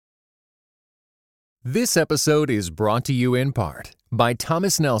This episode is brought to you in part by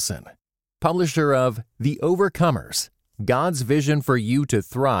Thomas Nelson, publisher of The Overcomers, God's Vision for You to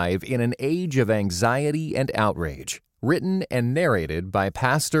Thrive in an Age of Anxiety and Outrage, written and narrated by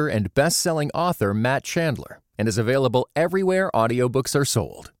pastor and best-selling author Matt Chandler, and is available everywhere audiobooks are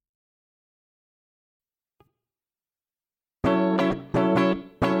sold.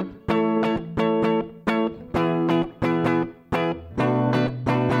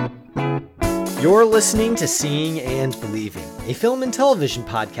 You're listening to Seeing and Believing, a film and television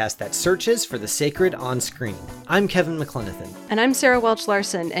podcast that searches for the sacred on screen. I'm Kevin McLenithan. And I'm Sarah Welch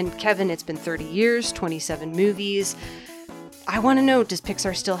Larson. And Kevin, it's been 30 years, 27 movies. I want to know, does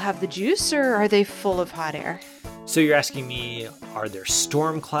Pixar still have the juice, or are they full of hot air? So you're asking me, are there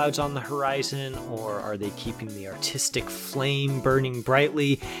storm clouds on the horizon, or are they keeping the artistic flame burning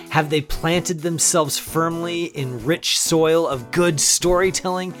brightly? Have they planted themselves firmly in rich soil of good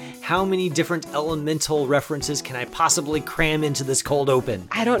storytelling? How many different elemental references can I possibly cram into this cold open?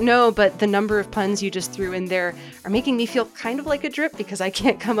 I don't know, but the number of puns you just threw in there are making me feel kind of like a drip because I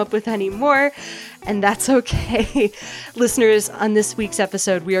can't come up with any more, and that's okay. Listeners, on this week's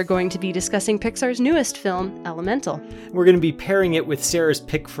episode, we are going to be discussing Pixar's newest film, Elemental. We're going to be pairing it with Sarah's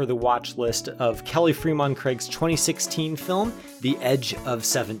pick for the watch list of Kelly Fremon Craig's 2016 film, The Edge of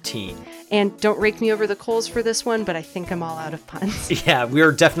 17. And don't rake me over the coals for this one, but I think I'm all out of puns. Yeah, we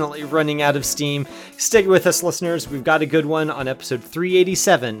are definitely running out of steam. Stick with us, listeners. We've got a good one on episode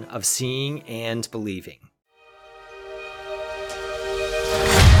 387 of Seeing and Believing.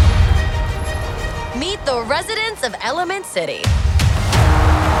 Meet the residents of Element City.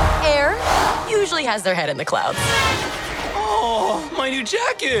 Air usually has their head in the clouds. Oh, my new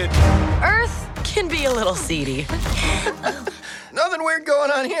jacket! Earth can be a little seedy. Nothing weird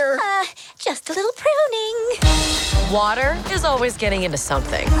going on here. Just a little pruning. Water is always getting into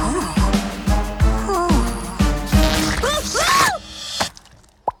something. Help!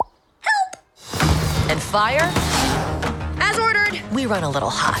 And fire? As ordered, we run a little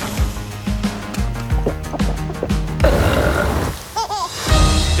hot.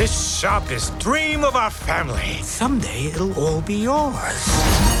 This shop is dream of our family. Someday it'll all be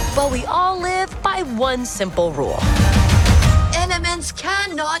yours. But we all live by one simple rule. Elements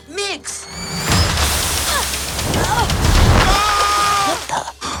cannot mix.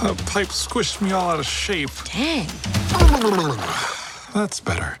 The pipe squished me all out of shape. Dang. That's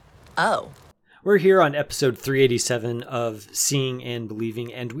better. Oh. We're here on episode 387 of Seeing and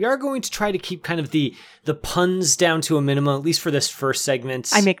Believing, and we are going to try to keep kind of the puns down to a minimum, at least for this first segment.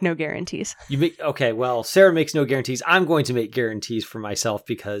 I make no guarantees. Okay, well, Sarah makes no guarantees. I'm going to make guarantees for myself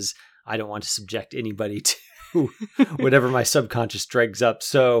because I don't want to subject anybody to whatever my subconscious dregs up.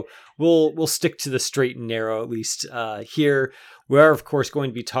 So we'll stick to the straight and narrow, at least here. We are, of course,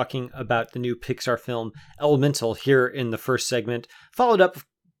 going to be talking about the new Pixar film Elemental here in the first segment, followed up, of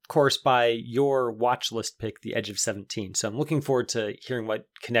course, by your watch list pick, The Edge of 17. So I'm looking forward to hearing what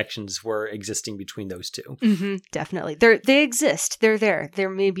connections were existing between those two. Mm-hmm, definitely. They exist. They're there. They're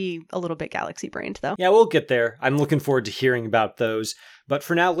maybe a little bit galaxy-brained, though. Yeah, we'll get there. I'm looking forward to hearing about those. But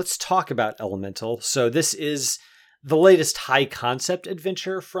for now, let's talk about Elemental. So this is the latest high-concept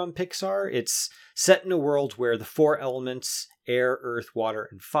adventure from Pixar. It's set in a world where the four elements, air, earth, water,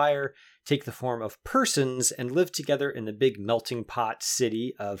 and fire, take the form of persons and live together in the big melting pot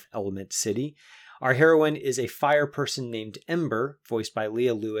city of Element City. Our heroine is a fire person named Ember, voiced by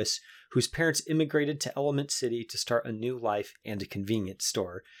Leah Lewis, whose parents immigrated to Element City to start a new life and a convenience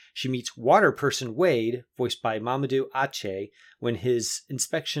store. She meets water person Wade, voiced by Mamadou Ache, when his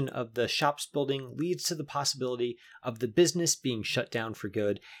inspection of the shop's building leads to the possibility of the business being shut down for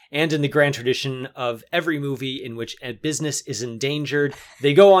good. And in the grand tradition of every movie in which a business is endangered,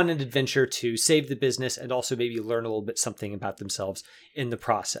 they go on an adventure to save the business and also maybe learn a little bit something about themselves in the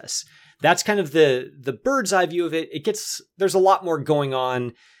process. That's kind of the bird's eye view of it. There's a lot more going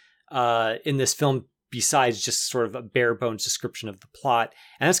on in this film besides just sort of a bare bones description of the plot.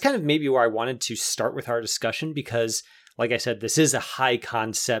 And that's kind of maybe where I wanted to start with our discussion because, like I said, this is a high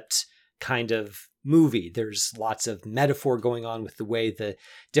concept kind of movie. There's lots of metaphor going on with the way the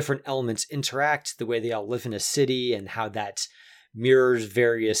different elements interact, the way they all live in a city, and how that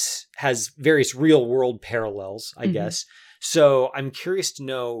has various real world parallels, I guess. So I'm curious to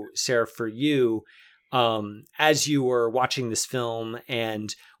know, Sarah, for you, as you were watching this film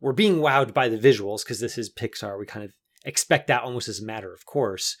and were being wowed by the visuals, because this is Pixar, we kind of expect that almost as a matter of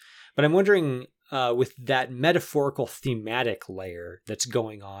course. But I'm wondering, with that metaphorical thematic layer that's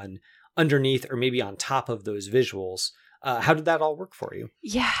going on underneath or maybe on top of those visuals, how did that all work for you?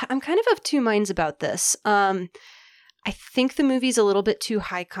 Yeah, I'm kind of two minds about this. I think the movie's a little bit too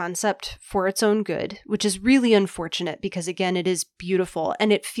high concept for its own good, which is really unfortunate because, again, it is beautiful.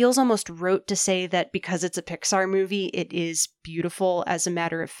 And it feels almost rote to say that because it's a Pixar movie, it is beautiful as a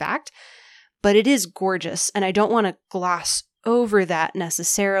matter of fact. But it is gorgeous. And I don't want to gloss over that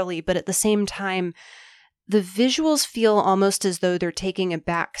necessarily. But at the same time, the visuals feel almost as though they're taking a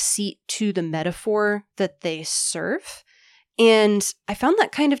back seat to the metaphor that they serve. And I found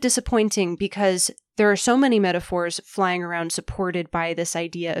that kind of disappointing because there are so many metaphors flying around supported by this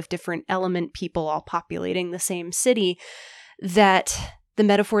idea of different element people all populating the same city that the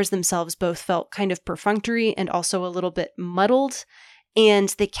metaphors themselves both felt kind of perfunctory and also a little bit muddled. And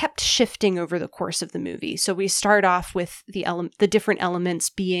they kept shifting over the course of the movie. So we start off with the different elements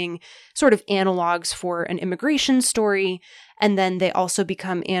being sort of analogs for an immigration story. And then they also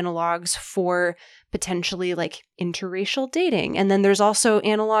become analogs for potentially like interracial dating. And then there's also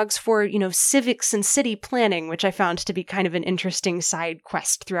analogs for, civics and city planning, which I found to be kind of an interesting side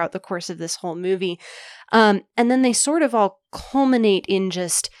quest throughout the course of this whole movie. And then they sort of all culminate in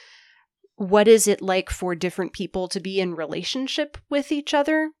just, what is it like for different people to be in relationship with each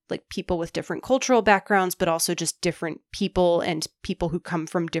other? Like people with different cultural backgrounds, but also just different people and people who come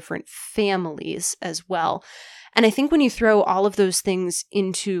from different families as well. And I think when you throw all of those things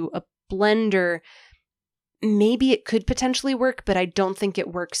into a blender, maybe it could potentially work, but I don't think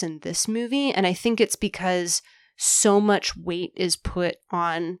it works in this movie. And I think it's because so much weight is put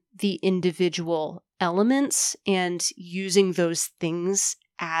on the individual elements and using those things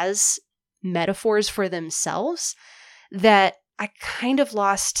as metaphors for themselves that I kind of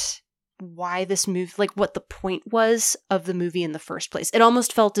lost why this movie, like what the point was of the movie in the first place. It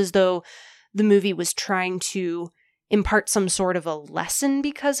almost felt as though the movie was trying to impart some sort of a lesson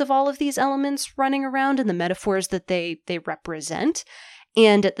because of all of these elements running around and the metaphors that they represent.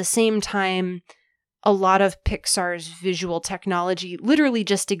 And at the same time, a lot of Pixar's visual technology literally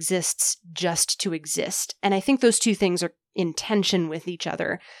just exists just to exist. And I think those two things are in tension with each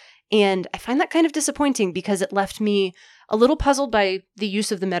other. And I find that kind of disappointing because it left me a little puzzled by the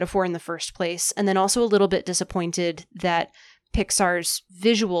use of the metaphor in the first place, and then also a little bit disappointed that Pixar's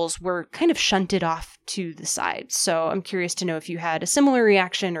visuals were kind of shunted off to the side. So I'm curious to know if you had a similar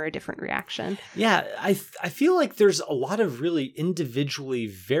reaction or a different reaction. Yeah, I feel like there's a lot of really individually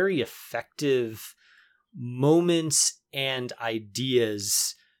very effective moments and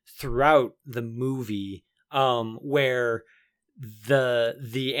ideas throughout the movie where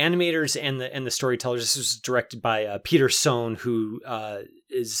the animators and the storytellers. This was directed by Peter Sohn, who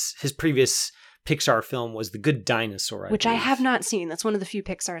is his previous Pixar film was The Good Dinosaur, which I have not seen. That's one of the few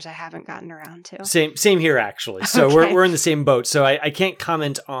Pixars I haven't gotten around to. Same here, actually. So okay. we're in the same boat. So I can't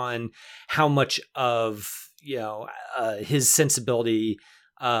comment on how much of his sensibility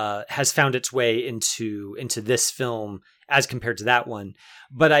has found its way into this film as compared to that one.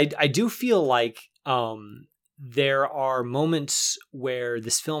 But I do feel like there are moments where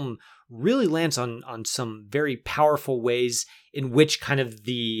this film really lands on some very powerful ways in which kind of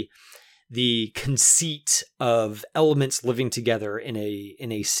the conceit of elements living together in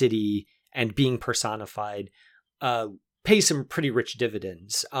a city and being personified pay some pretty rich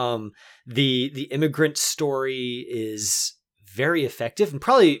dividends. The immigrant story is very effective and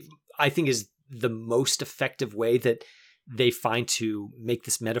probably I think is the most effective way that they find to make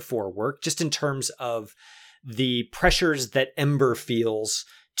this metaphor work, just in terms of the pressures that Ember feels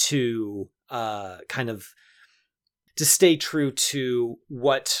to to stay true to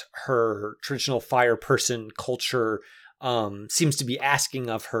what her traditional fire person culture seems to be asking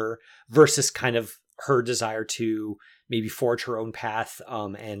of her versus kind of her desire to maybe forge her own path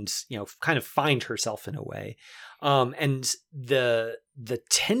and kind of find herself in a way. And the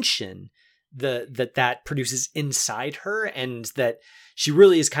tension that produces inside her and that she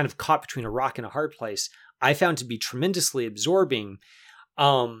really is kind of caught between a rock and a hard place, I found to be tremendously absorbing.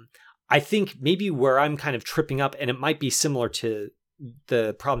 I think maybe where I'm kind of tripping up, and it might be similar to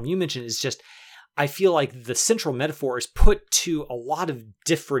the problem you mentioned, is just I feel like the central metaphor is put to a lot of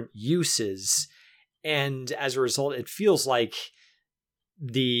different uses. And as a result, it feels like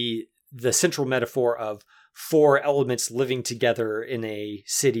the central metaphor of four elements living together in a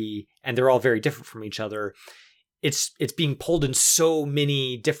city, and they're all very different from each other. It's being pulled in so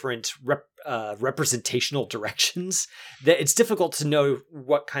many different representational directions that it's difficult to know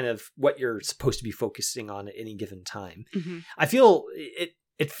what you're supposed to be focusing on at any given time. Mm-hmm. I feel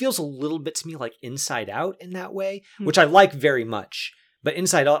it feels a little bit to me like Inside Out in that way, mm-hmm. which I like very much. But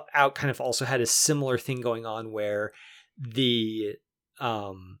Inside Out kind of also had a similar thing going on where the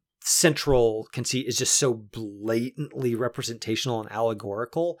central conceit is just so blatantly representational and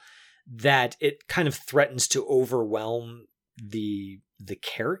allegorical that it kind of threatens to overwhelm the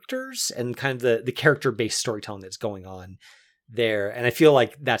characters and kind of the character-based storytelling that's going on there. And I feel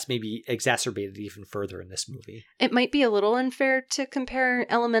like that's maybe exacerbated even further in this movie. It might be a little unfair to compare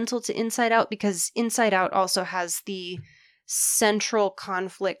Elemental to Inside Out, because Inside Out also has the central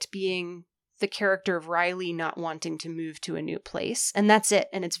conflict being the character of Riley not wanting to move to a new place. And that's it.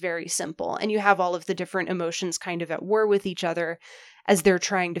 And it's very simple. And you have all of the different emotions kind of at war with each other as they're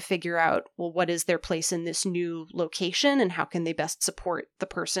trying to figure out, well, what is their place in this new location and how can they best support the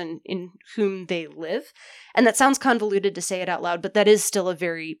person in whom they live? And that sounds convoluted to say it out loud, but that is still a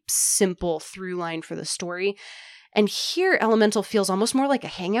very simple through line for the story. And here, Elemental feels almost more like a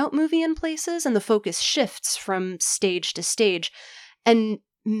hangout movie in places, and the focus shifts from stage to stage. And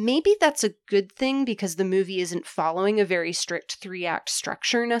maybe that's a good thing, because the movie isn't following a very strict 3-act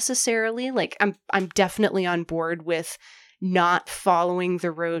structure necessarily. Like, I'm definitely on board with not following the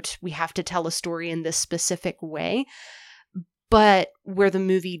rote, we have to tell a story in this specific way. But where the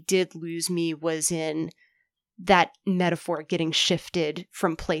movie did lose me was in that metaphor getting shifted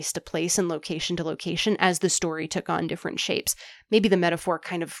from place to place and location to location as the story took on different shapes. Maybe the metaphor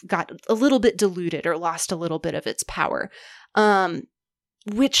kind of got a little bit diluted or lost a little bit of its power.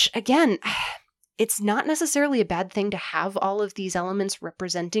 Which, again, it's not necessarily a bad thing to have all of these elements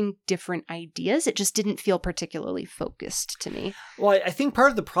representing different ideas. It just didn't feel particularly focused to me. Well, I think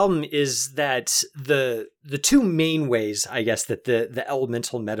part of the problem is that the two main ways, I guess, that the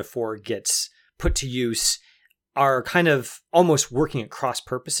elemental metaphor gets put to use are kind of almost working at cross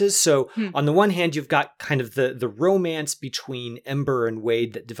purposes. So on the one hand, you've got kind of the romance between Ember and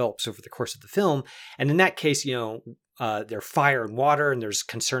Wade that develops over the course of the film. And in that case, they're fire and water, and there's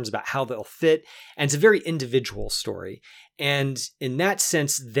concerns about how they'll fit. And it's a very individual story. And in that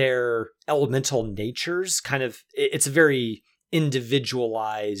sense, their elemental natures it's a very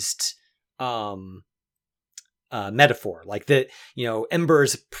individualized metaphor. Like that, Ember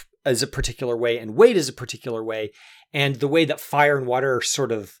is a particular way and Wade is a particular way. And the way that fire and water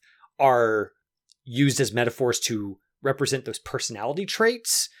are used as metaphors to represent those personality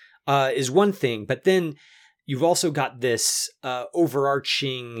traits is one thing. But then you've also got this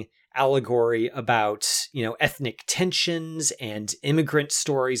overarching allegory about, ethnic tensions and immigrant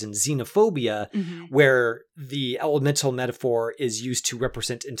stories and xenophobia, where the elemental metaphor is used to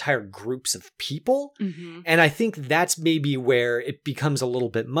represent entire groups of people. And I think that's maybe where it becomes a little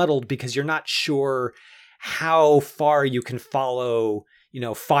bit muddled, because you're not sure how far you can follow,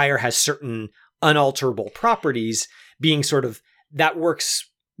 fire has certain unalterable properties being that works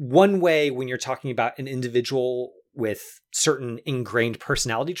one way when you're talking about an individual with certain ingrained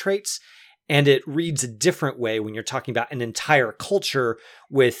personality traits, and it reads a different way when you're talking about an entire culture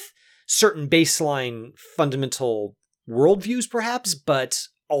with certain baseline fundamental worldviews, perhaps, but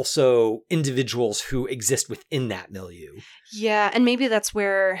also individuals who exist within that milieu. Yeah, and maybe that's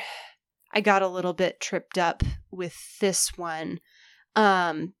where I got a little bit tripped up with this one.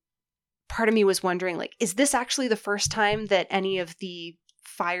 Part of me was wondering, is this actually the first time that any of the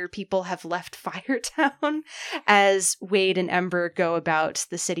fire people have left Firetown as Wade and Ember go about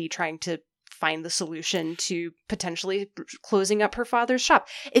the city trying to find the solution to potentially closing up her father's shop?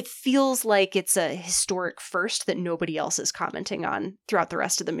 It feels like it's a historic first that nobody else is commenting on throughout the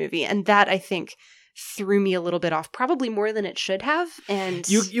rest of the movie. And that, I think, threw me a little bit off, probably more than it should have. And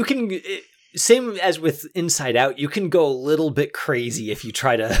you can... Same as with Inside Out, you can go a little bit crazy if you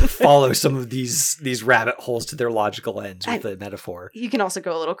try to follow some of these rabbit holes to their logical ends with the metaphor. You can also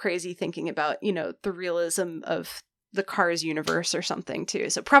go a little crazy thinking about, the realism of the Cars universe or something too.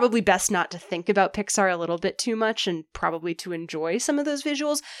 So probably best not to think about Pixar a little bit too much, and probably to enjoy some of those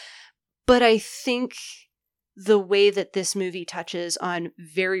visuals. But I think the way that this movie touches on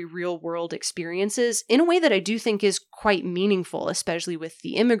very real world experiences in a way that I do think is quite meaningful, especially with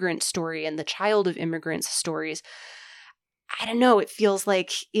the immigrant story and the child of immigrants stories. I don't know, it feels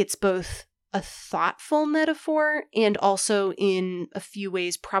like it's both a thoughtful metaphor and also in a few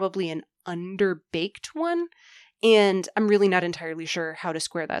ways probably an underbaked one. And I'm really not entirely sure how to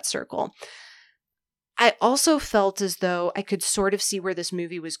square that circle. I also felt as though I could sort of see where this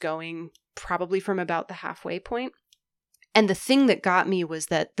movie was going, probably from about the halfway point. And the thing that got me was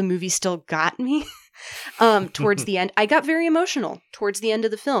that the movie still got me towards the end. I got very emotional towards the end of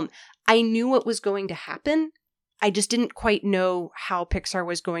the film. I knew what was going to happen. I just didn't quite know how Pixar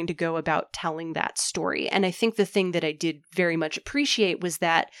was going to go about telling that story. And I think the thing that I did very much appreciate was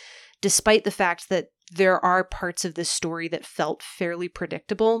that despite the fact that there are parts of this story that felt fairly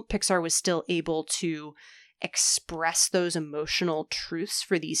predictable, Pixar was still able to express those emotional truths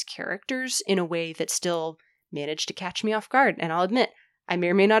for these characters in a way that still managed to catch me off guard. And I'll admit, I may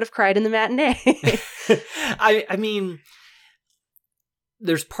or may not have cried in the matinee. I mean,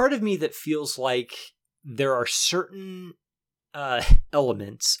 there's part of me that feels like there are certain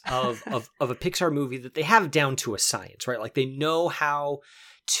elements of a Pixar movie that they have down to a science, right? Like they know how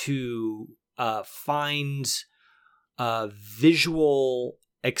to find visual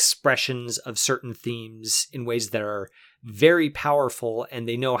expressions of certain themes in ways that are very powerful, and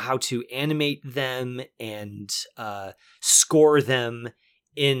they know how to animate them and score them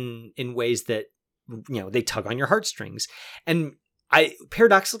in ways that, you know, they tug on your heartstrings. And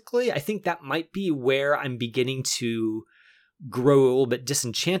paradoxically, I think that might be where I'm beginning to grow a little bit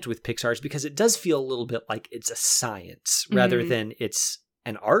disenchanted with Pixar's, because it does feel a little bit like it's a science rather than it's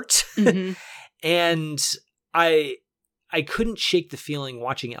an art. And I couldn't shake the feeling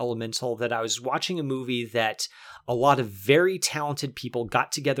watching Elemental that I was watching a movie that a lot of very talented people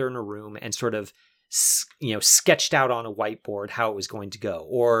got together in a room and sort of, you know, sketched out on a whiteboard how it was going to go.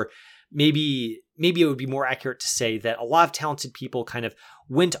 Or maybe it would be more accurate to say that a lot of talented people kind of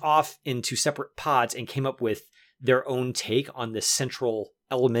went off into separate pods and came up with their own take on this central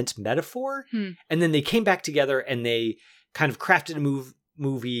element metaphor. And then they came back together and they kind of crafted a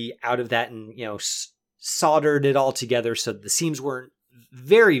movie out of that, and, you know, soldered it all together so the seams weren't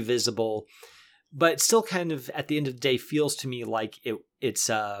very visible, but still kind of at the end of the day feels to me like it's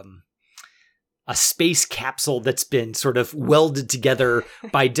a space capsule that's been sort of welded together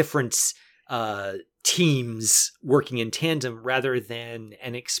by different teams working in tandem, rather than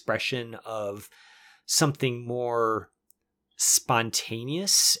an expression of something more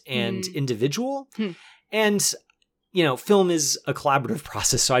spontaneous and individual. And, you know, film is a collaborative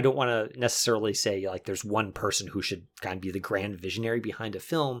process, so I don't want to necessarily say like there's one person who should kind of be the grand visionary behind a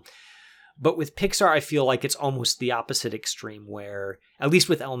film. But with Pixar, I feel like it's almost the opposite extreme, where, at least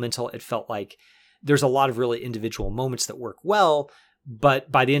with Elemental, it felt like there's a lot of really individual moments that work well,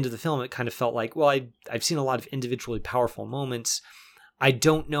 but by the end of the film, it kind of felt like, well, I've seen a lot of individually powerful moments. I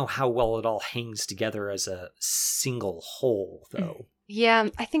don't know how well it all hangs together as a single whole, though. Yeah,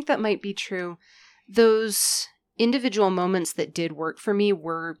 I think that might be true. Those individual moments that did work for me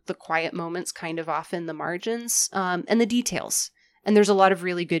were the quiet moments kind of off in the margins, and the details. And there's a lot of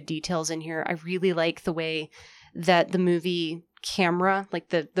really good details in here. I really like the way that the movie camera, like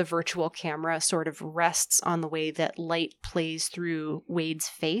the virtual camera, sort of rests on the way that light plays through Wade's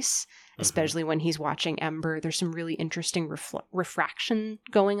face, especially when he's watching Ember. There's some really interesting refraction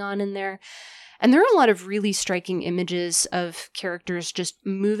going on in there. And there are a lot of really striking images of characters just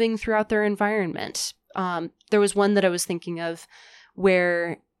moving throughout their environment. There was one that I was thinking of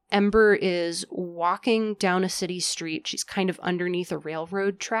where Ember is walking down a city street. She's kind of underneath a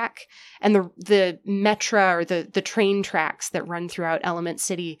railroad track, and the Metra, or the train tracks that run throughout Element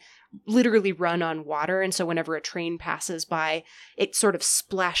City, literally run on water. And so whenever a train passes by, it sort of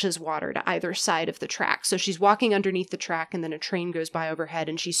splashes water to either side of the track. So she's walking underneath the track, and then a train goes by overhead,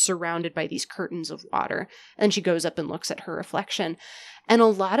 and she's surrounded by these curtains of water. And she goes up and looks at her reflection. And a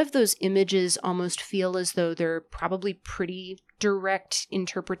lot of those images almost feel as though they're probably pretty direct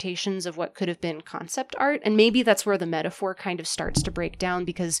interpretations of what could have been concept art. And maybe that's where the metaphor kind of starts to break down,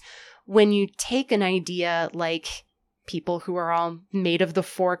 because when you take an idea like people who are all made of the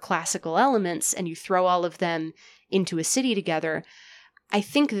 4 classical elements and you throw all of them into a city together, I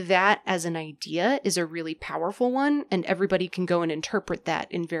think that as an idea is a really powerful one, and everybody can go and interpret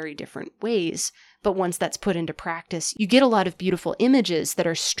that in very different ways. But once that's put into practice, you get a lot of beautiful images that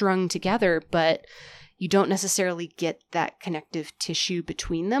are strung together, but you don't necessarily get that connective tissue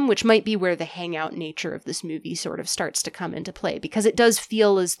between them, which might be where the hangout nature of this movie sort of starts to come into play, because it does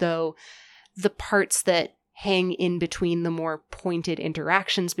feel as though the parts that hang in between the more pointed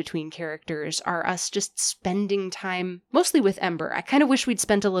interactions between characters are us just spending time mostly with Ember. I kind of wish we'd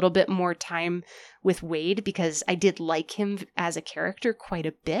spent a little bit more time with Wade, because I did like him as a character quite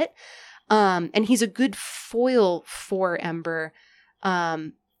a bit. And he's a good foil for Ember.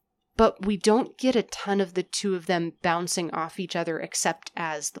 But we don't get a ton of the two of them bouncing off each other except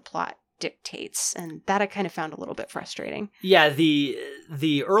as the plot dictates, and that I kind of found a little bit frustrating. Yeah,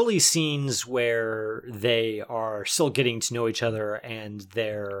 the early scenes where they are still getting to know each other and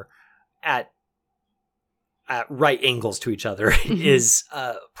they're at right angles to each other is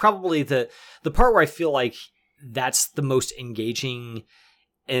probably the part where I feel like that's the most engaging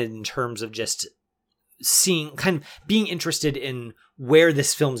in terms of just seeing, kind of being interested in where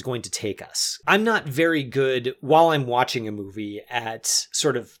this film is going to take us. I'm not very good while I'm watching a movie at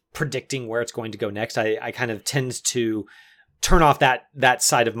sort of predicting where it's going to go next. I kind of tend to turn off that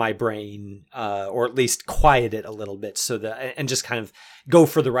side of my brain, or at least quiet it a little bit, so that, and just kind of go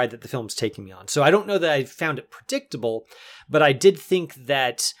for the ride that the film's taking me on. So I don't know that I found it predictable, but I did think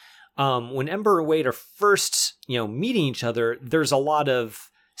that when Ember and Wade are first, meeting each other, there's a lot of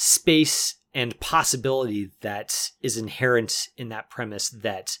space and possibility that is inherent in that premise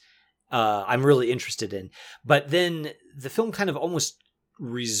that I'm really interested in. But then the film kind of almost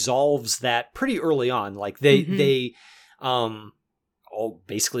resolves that pretty early on. Like they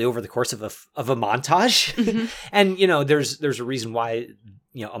basically over the course of a montage. Mm-hmm. And, there's a reason why,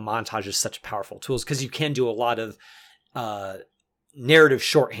 a montage is such a powerful tool, because you can do a lot of narrative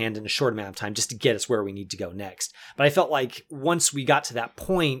shorthand in a short amount of time just to get us where we need to go next. But I felt like once we got to that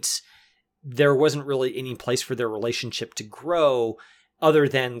point, there wasn't really any place for their relationship to grow other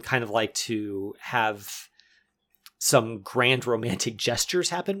than kind of like to have some grand romantic gestures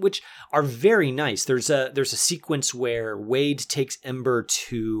happen, which are very nice. There's a sequence where Wade takes Ember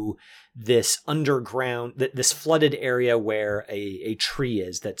to this underground, this flooded area where a tree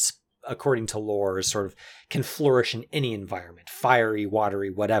is that's, according to lore, sort of can flourish in any environment, fiery,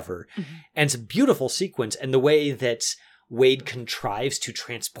 watery, whatever. Mm-hmm. And it's a beautiful sequence. And the way that Wade contrives to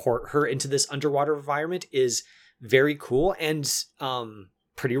transport her into this underwater environment is very cool and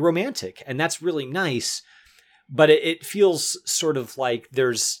pretty romantic. And that's really nice. But it feels sort of like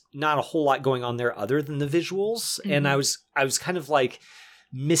there's not a whole lot going on there other than the visuals. Mm-hmm. And I was kind of like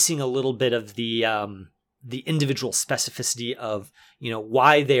missing a little bit of the individual specificity of,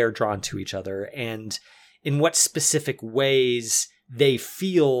 why they are drawn to each other and in what specific ways they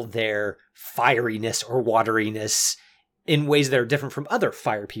feel their fieriness or wateriness in ways that are different from other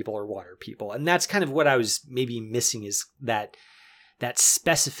fire people or water people. And that's kind of what I was maybe missing, is that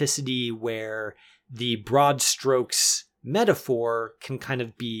specificity where the broad strokes metaphor can kind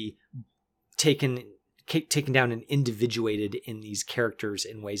of be taken down and individuated in these characters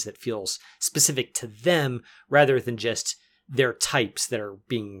in ways that feels specific to them rather than just their types that are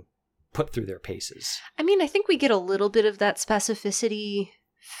being put through their paces. I mean, I think we get a little bit of that specificity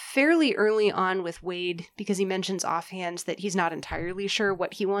fairly early on with Wade, because he mentions offhand that he's not entirely sure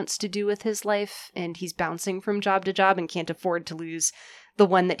what he wants to do with his life, and he's bouncing from job to job and can't afford to lose the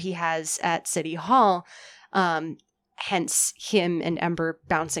one that he has at City Hall. Hence him and Ember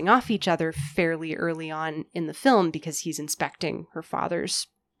bouncing off each other fairly early on in the film because he's inspecting her father's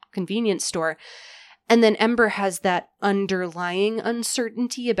convenience store. And then Ember has that underlying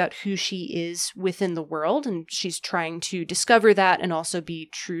uncertainty about who she is within the world, and she's trying to discover that and also be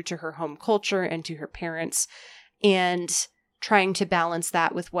true to her home culture and to her parents, and trying to balance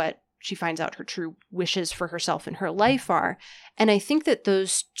that with what she finds out her true wishes for herself and her life are. And I think that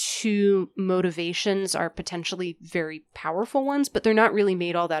those two motivations are potentially very powerful ones, but they're not really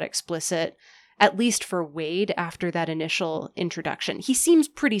made all that explicit, at least for Wade after that initial introduction. He seems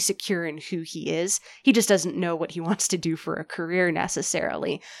pretty secure in who he is. He just doesn't know what he wants to do for a career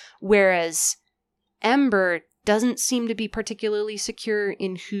necessarily. Whereas Ember doesn't seem to be particularly secure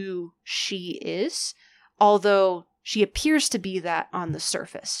in who she is, although she appears to be that on the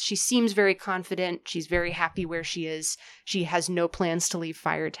surface. She seems very confident. She's very happy where she is. She has no plans to leave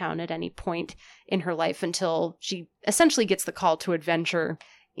Firetown at any point in her life until she essentially gets the call to adventure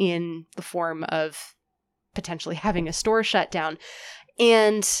in the form of potentially having a store shut down.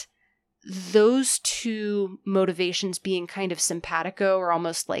 And those two motivations being kind of simpatico or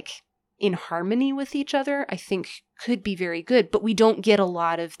almost like in harmony with each other, I think could be very good. But we don't get a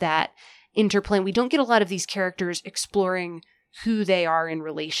lot of that interplay. We don't get a lot of these characters exploring who they are in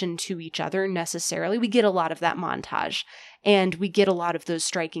relation to each other necessarily. We get a lot of that montage, and we get a lot of those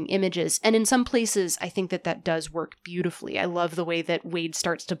striking images. And in some places, I think that does work beautifully. I love the way that Wade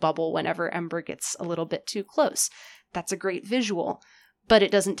starts to bubble whenever Ember gets a little bit too close. That's a great visual, but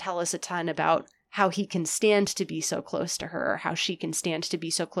it doesn't tell us a ton about how he can stand to be so close to her, or how she can stand to be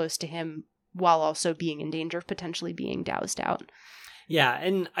so close to him while also being in danger of potentially being doused out. Yeah,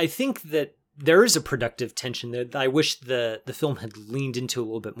 and I think that there is a productive tension there that I wish the film had leaned into a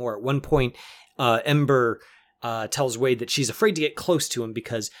little bit more. At one point, Ember tells Wade that she's afraid to get close to him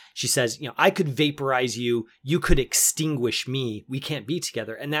because she says, I could vaporize you, you could extinguish me, we can't be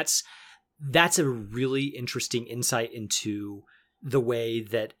together. And that's a really interesting insight into the way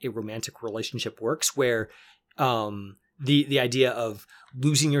that a romantic relationship works, where the idea of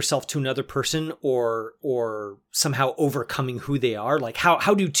losing yourself to another person or somehow overcoming who they are. Like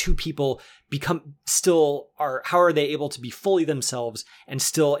how do two people how are they able to be fully themselves and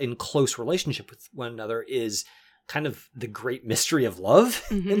still in close relationship with one another is kind of the great mystery of love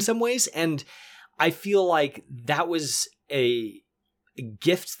in some ways. And I feel like that was a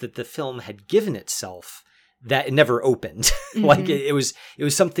gift that the film had given itself that it never opened. Like it was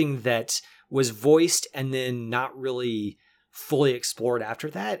something that was voiced and then not really fully explored after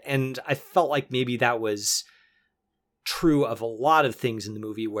that. And I felt like maybe that was true of a lot of things in the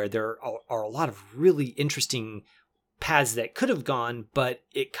movie, where there are a lot of really interesting paths that could have gone, but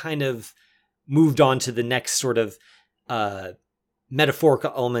it kind of moved on to the next sort of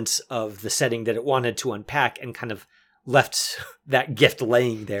metaphorical elements of the setting that it wanted to unpack, and kind of left that gift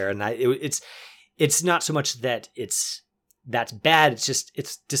laying there. And it's not so much that that's bad. It's just,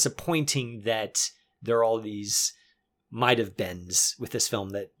 it's disappointing that there are all these might have beens with this film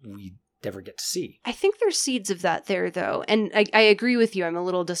that we never get to see. I think there's seeds of that there, though. And I agree with you. I'm a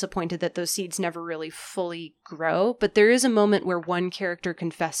little disappointed that those seeds never really fully grow. But there is a moment where one character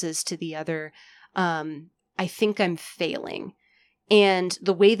confesses to the other, I think I'm failing. And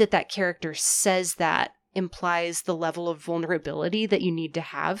the way that that character says that implies the level of vulnerability that you need to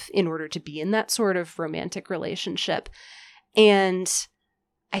have in order to be in that sort of romantic relationship. And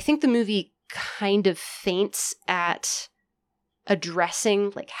I think the movie kind of faints at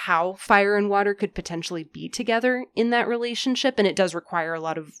addressing like how fire and water could potentially be together in that relationship. And it does require a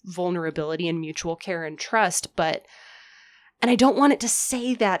lot of vulnerability and mutual care and trust, and I don't want it to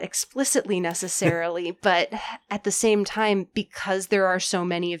say that explicitly necessarily, but at the same time, because there are so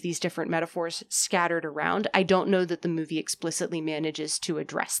many of these different metaphors scattered around, I don't know that the movie explicitly manages to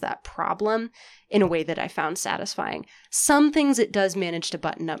address that problem in a way that I found satisfying. Some things it does manage to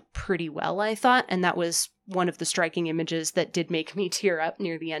button up pretty well, I thought, and that was one of the striking images that did make me tear up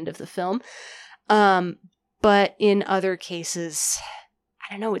near the end of the film. But in other cases,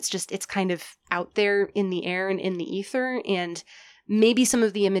 I don't know, it's kind of out there in the air and in the ether, and maybe some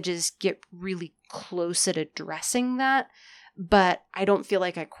of the images get really close at addressing that, but I don't feel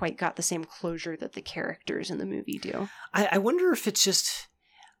like I quite got the same closure that the characters in the movie do. I wonder if this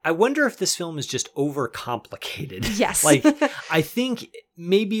film is just overcomplicated. Yes. Like, I think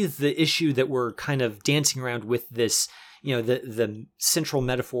maybe the issue that we're kind of dancing around with this, the central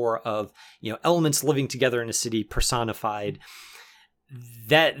metaphor of, elements living together in a city personified,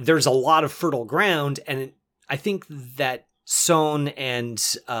 that there's a lot of fertile ground. And I think that Sohn and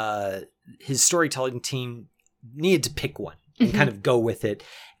his storytelling team needed to pick one and kind of go with it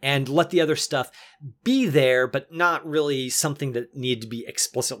and let the other stuff be there, but not really something that needed to be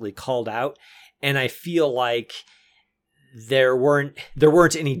explicitly called out. And I feel like there weren't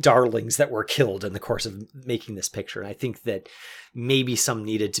any darlings that were killed in the course of making this picture. And I think that maybe some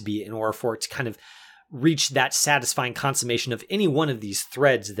needed to be in order for it to kind of reach that satisfying consummation of any one of these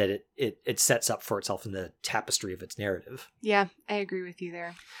threads that it sets up for itself in the tapestry of its narrative. Yeah, I agree with you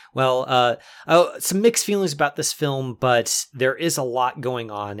there. Well, some mixed feelings about this film, but there is a lot going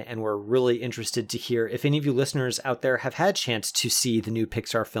on, and we're really interested to hear if any of you listeners out there have had a chance to see the new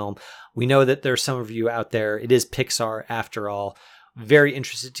Pixar film. We know that there's some of you out there. It is Pixar after all. Very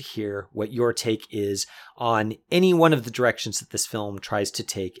interested to hear what your take is on any one of the directions that this film tries to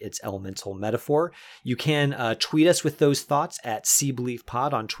take its elemental metaphor. You can tweet us with those thoughts at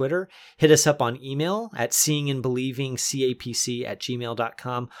SeeBelievePod on Twitter. Hit us up on email at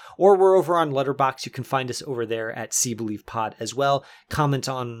seeingandbelievingcapc@gmail.com, or we're over on Letterboxd. You can find us over there at SeeBelievePod as well. Comment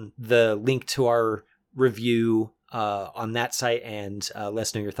on the link to our review on that site and let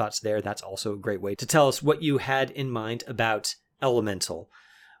us know your thoughts there. That's also a great way to tell us what you had in mind about Elemental.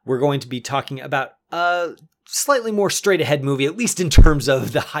 We're going to be talking about a slightly more straight ahead movie, at least in terms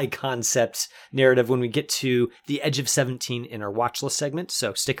of the high concept narrative, when we get to The Edge of 17 in our watch list segment.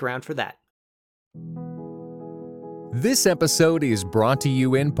 So stick around for that. This episode is brought to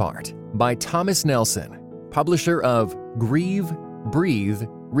you in part by Thomas Nelson, publisher of Grieve, Breathe,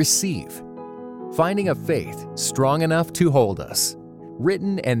 Receive. Finding a faith strong enough to hold us.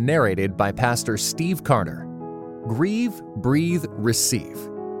 Written and narrated by Pastor Steve Carter. Grieve, breathe, receive.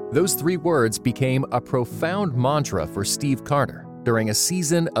 Those three words became a profound mantra for Steve Carter during a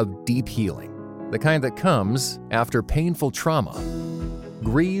season of deep healing, the kind that comes after painful trauma.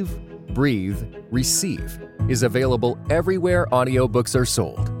 Grieve, breathe, receive is available everywhere audiobooks are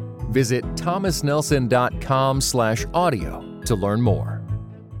sold. Visit thomasnelson.com/audio to learn more.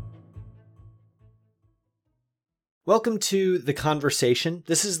 Welcome to The Conversation.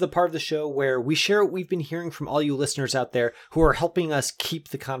 This is the part of the show where we share what we've been hearing from all you listeners out there who are helping us keep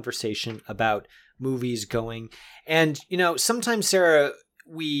the conversation about movies going. And, sometimes, Sarah,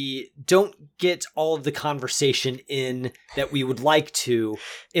 we don't get all of the conversation in that we would like to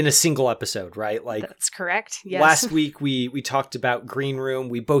in a single episode, right? Like, that's correct. Yes. Last week we talked about Green Room.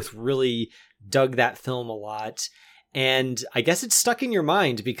 We both really dug that film a lot. And I guess it's stuck in your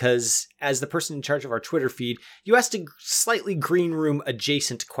mind because as the person in charge of our Twitter feed, you asked a slightly green room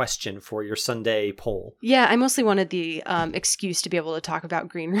adjacent question for your Sunday poll. Yeah, I mostly wanted the excuse to be able to talk about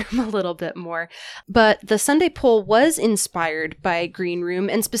Green Room a little bit more. But the Sunday poll was inspired by Green Room,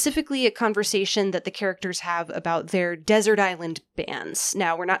 and specifically a conversation that the characters have about their desert island bands.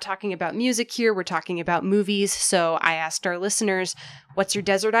 Now, we're not talking about music here, we're talking about movies. So I asked our listeners, what's your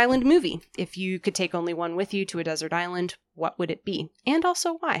desert island movie? If you could take only one with you to a desert island, what would it be? And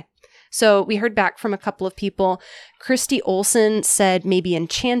also why? So we heard back from a couple of people. Christy Olson said maybe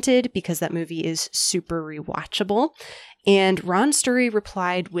Enchanted because that movie is super rewatchable. And Ron Sturry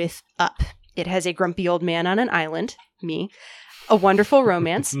replied with Up. It has a grumpy old man on an island, me, a wonderful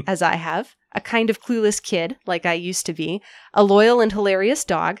romance, as I have, a kind of clueless kid, like I used to be, a loyal and hilarious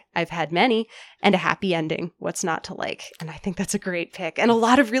dog, I've had many, and a happy ending, what's not to like. And I think that's a great pick, and a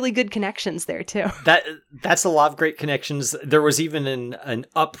lot of really good connections there, too. That's a lot of great connections. There was even an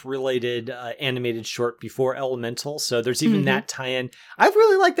Up-related animated short before Elemental, so there's even that tie-in. I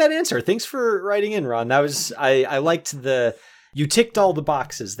really like that answer. Thanks for writing in, Ron. That was I liked you ticked all the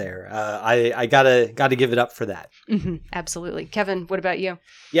boxes there. I gotta give it up for that. Absolutely. Kevin, what about you?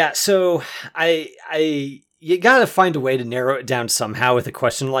 Yeah, so you gotta find a way to narrow it down somehow with a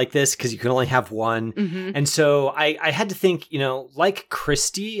question like this because you can only have one. And so I had to think, like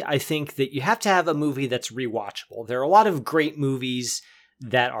Christy, I think that you have to have a movie that's rewatchable. There are a lot of great movies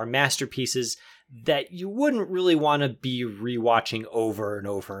that are masterpieces that you wouldn't really want to be rewatching over and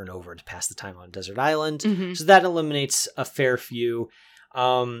over and over to pass the time on Desert Island. So that eliminates a fair few.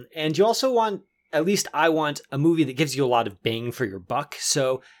 And you also want, at least I want, a movie that gives you a lot of bang for your buck.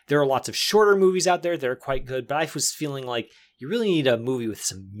 So there are lots of shorter movies out there that are quite good, but I was feeling like you really need a movie with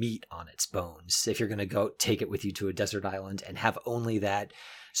some meat on its bones if you're going to go take it with you to a desert island and have only that.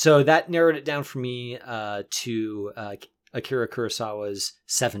 So that narrowed it down for me to Akira Kurosawa's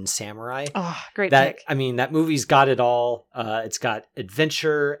Seven Samurai. Oh, great pick. I mean, that movie's got it all. It's got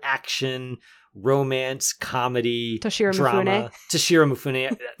adventure, action, romance, comedy, drama. Toshiro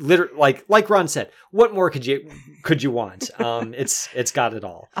Mifune. Literally, like Ron said, what more could you want? It's got it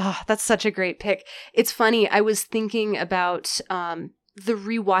all. Oh, that's such a great pick. It's funny. I was thinking about the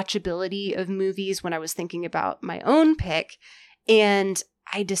rewatchability of movies when I was thinking about my own pick, and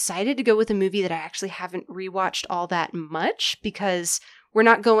I decided to go with a movie that I actually haven't rewatched all that much because we're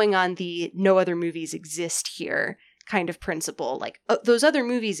not going on the no other movies exist here kind of principle. Like, those other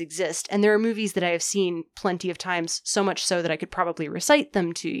movies exist, and there are movies that I have seen plenty of times, so much so that I could probably recite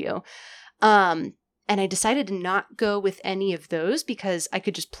them to you. And I decided to not go with any of those because I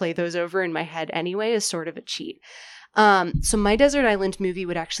could just play those over in my head anyway as sort of a cheat. So my desert island movie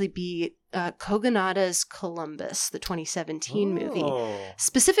would actually be Kogonada's Columbus, the 2017 movie.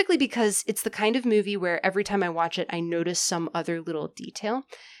 Specifically because it's the kind of movie where every time I watch it, I notice some other little detail.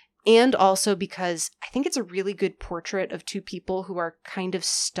 And also because I think it's a really good portrait of two people who are kind of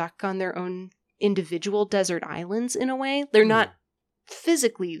stuck on their own individual desert islands in a way. They're not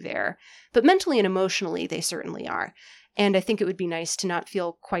physically there, but mentally and emotionally they certainly are. And I think it would be nice to not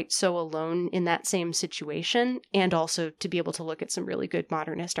feel quite so alone in that same situation, and also to be able to look at some really good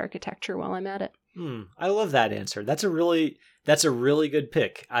modernist architecture while I'm at it. I love that answer. That's a really good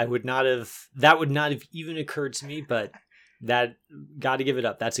pick. That would not have even occurred to me, but that, got to give it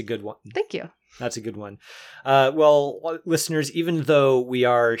up. That's a good one. Thank you. That's a good one. Well, listeners, even though we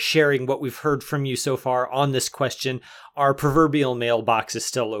are sharing what we've heard from you so far on this question, our proverbial mailbox is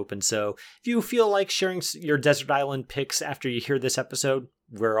still open. So if you feel like sharing your desert island picks after you hear this episode,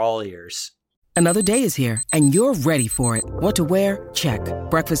 we're all ears. Another day is here, and you're ready for it. What to wear? Check.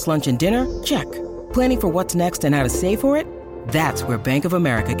 Breakfast, lunch, and dinner? Check. Planning for what's next and how to save for it? That's where Bank of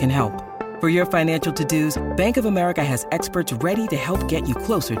America can help. For your financial to-dos, Bank of America has experts ready to help get you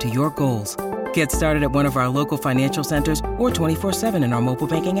closer to your goals. Get started at one of our local financial centers or 24/7 in our mobile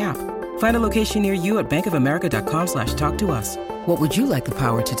banking app. Find a location near you at bankofamerica.com/talktous. What would you like the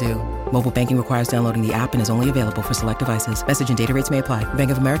power to do? Mobile banking requires downloading the app and is only available for select devices. Message and data rates may apply.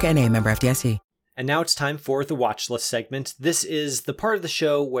 Bank of America N.A., member FDIC. And now it's time for the Watch List segment. This is the part of the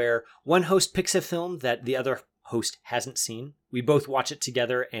show where one host picks a film that the other host hasn't seen. We both watch it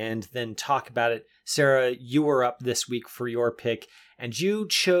together and then talk about it. Sarah, you were up this week for your pick, and you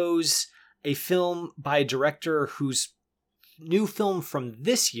chose a film by a director whose new film from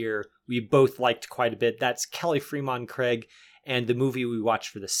this year we both liked quite a bit. That's Kelly Fremon Craig, and the movie we watched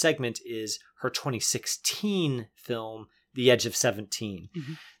for this segment is her 2016 film, The Edge of 17.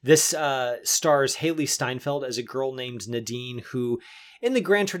 This stars Haley Steinfeld as a girl named Nadine who, in the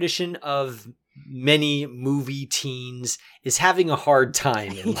grand tradition of many movie teens, is having a hard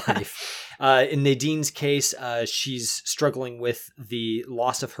time in life. In Nadine's case, she's struggling with the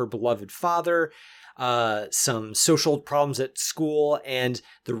loss of her beloved father, some social problems at school, and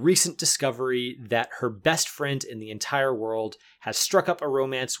the recent discovery that her best friend in the entire world has struck up a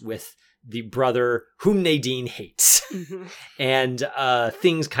romance with the brother whom Nadine hates. Mm-hmm. And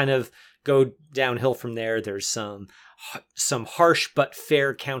things kind of go downhill from there. There's some harsh but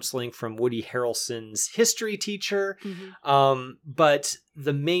fair counseling from Woody Harrelson's history teacher. Mm-hmm. But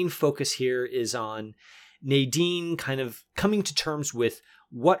the main focus here is on Nadine kind of coming to terms with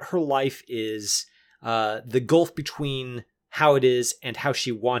what her life is, the gulf between how it is and how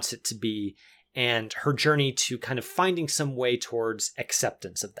she wants it to be, and her journey to kind of finding some way towards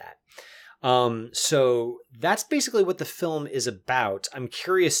acceptance of that. So that's basically what the film is about. I'm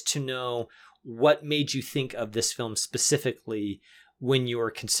curious to know what made you think of this film specifically when you were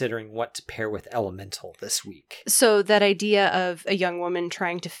considering what to pair with Elemental this week. So that idea of a young woman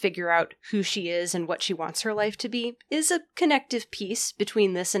trying to figure out who she is and what she wants her life to be is a connective piece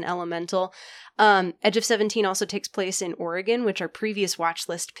between this and Elemental. Edge of 17 also takes place in Oregon, which our previous watch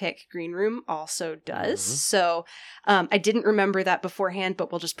list pick, Green Room, also does. Mm-hmm. So I didn't remember that beforehand,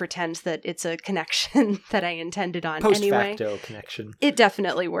 but we'll just pretend that it's a connection that I intended on anyway. Post-facto connection. It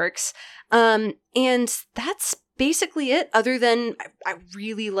definitely works. And that's basically it, other than I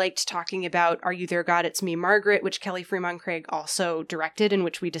really liked talking about Are You There, God? It's Me, Margaret, which Kelly Fremont Craig also directed and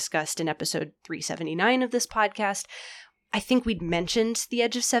which we discussed in episode 379 of this podcast. I think we'd mentioned The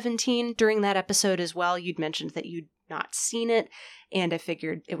Edge of 17 during that episode as well. You'd mentioned that you'd not seen it, and I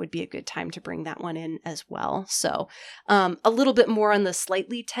figured it would be a good time to bring that one in as well. So a little bit more on the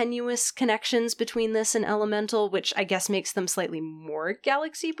slightly tenuous connections between this and Elemental, which I guess makes them slightly more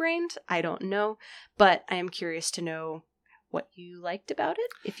galaxy-brained. I don't know, but I am curious to know what you liked about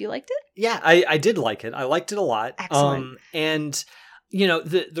it, if you liked it. Yeah, I did like it. I liked it a lot. Excellent. And, you know,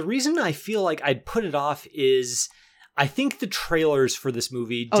 the reason I feel like I'd put it off is I think the trailers for this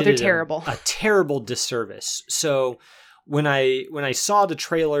movie did they're terrible. A terrible disservice. So when I saw the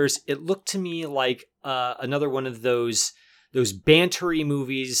trailers, it looked to me like another one of those bantery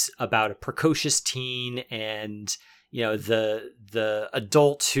movies about a precocious teen and, you know, the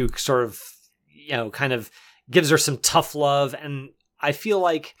adult who sort of, you know, kind of gives her some tough love. And I feel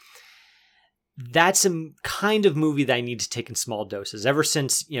like that's a kind of movie that I need to take in small doses. Ever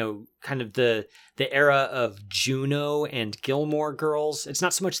since, you know, kind of the era of Juno and Gilmore Girls, it's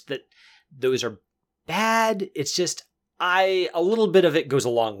not so much that those are bad. It's just a little bit of it goes a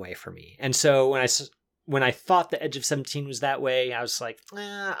long way for me. And so when I thought The Edge of 17 was that way, I was like,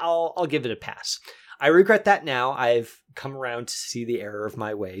 I'll give it a pass. I regret that now. I've come around to see the error of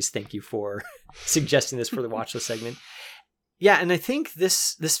my ways. Thank you for suggesting this for the watch list segment. Yeah, and I think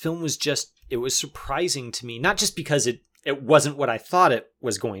this film was it was surprising to me, not just because it wasn't what I thought it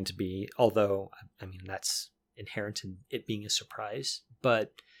was going to be, although, I mean, that's inherent in it being a surprise,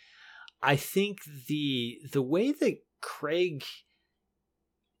 but I think the way that Craig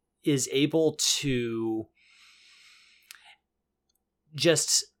is able to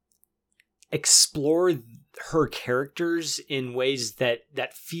just explore her characters in ways that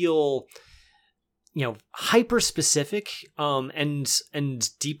feel, you know, hyper specific and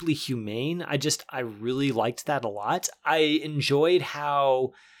deeply humane. I really liked that a lot. I enjoyed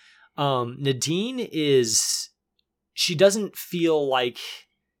how Nadine she doesn't feel like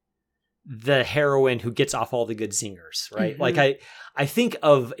the heroine who gets off all the good zingers, right? Mm-hmm. Like I think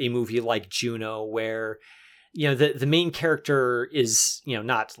of a movie like Juno where, you know, the main character is, you know,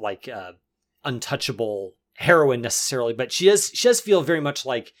 not like untouchable heroine necessarily, but she does feel very much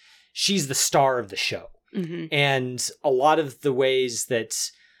like she's the star of the show. Mm-hmm. And a lot of the ways that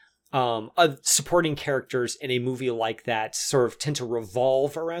supporting characters in a movie like that sort of tend to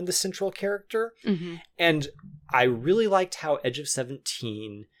revolve around the central character. Mm-hmm. And I really liked how Edge of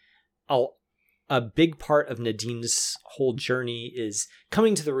 17, a big part of Nadine's whole journey is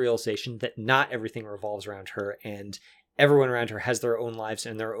coming to the realization that not everything revolves around her, and everyone around her has their own lives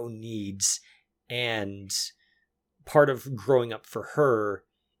and their own needs. And part of growing up for her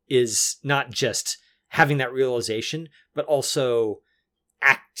is not just having that realization, but also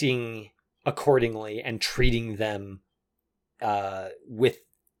acting accordingly and treating them with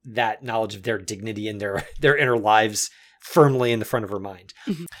that knowledge of their dignity and their inner lives firmly in the front of her mind.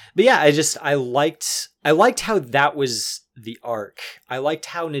 Mm-hmm. But yeah, I liked how that was the arc. I liked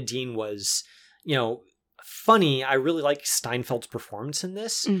how Nadine was, you know, funny. I really like Steinfeld's performance in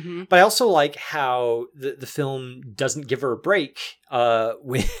this, mm-hmm. but I also like how the film doesn't give her a break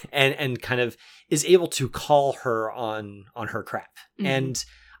and kind of is able to call her on her crap. Mm-hmm. And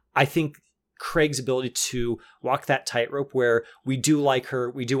I think Craig's ability to walk that tightrope where we do like her,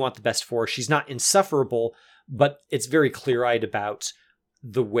 we do want the best for her. She's not insufferable, but it's very clear-eyed about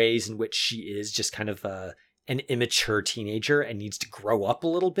the ways in which she is just kind of an immature teenager and needs to grow up a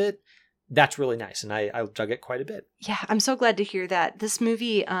little bit. That's really nice, and I dug it quite a bit. Yeah, I'm so glad to hear that. This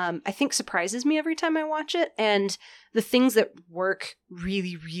movie, I think, surprises me every time I watch it, and the things that work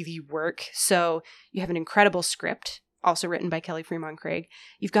really, really work. So you have an incredible script, also written by Kelly Fremon Craig.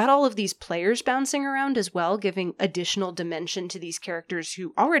 You've got all of these players bouncing around as well, giving additional dimension to these characters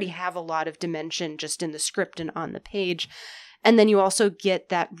who already have a lot of dimension just in the script and on the page. And then you also get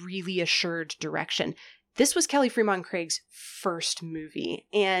that really assured direction. This was Kelly Fremon Craig's first movie,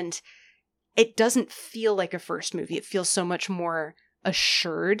 and it doesn't feel like a first movie. It feels so much more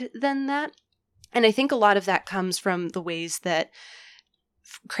assured than that. And I think a lot of that comes from the ways that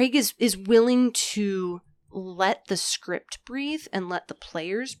Craig is willing to let the script breathe and let the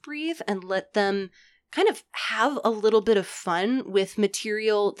players breathe and let them kind of have a little bit of fun with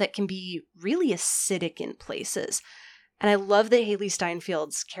material that can be really acidic in places. And I love that Hailee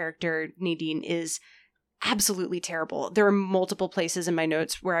Steinfeld's character, Nadine, is absolutely terrible. There are multiple places in my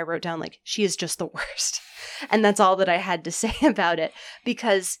notes where I wrote down, like, she is just the worst. And that's all that I had to say about it,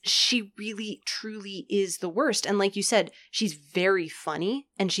 because she really, truly is the worst. And like you said, she's very funny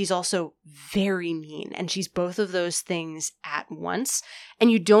and she's also very mean. And she's both of those things at once.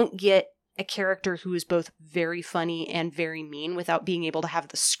 And you don't get a character who is both very funny and very mean without being able to have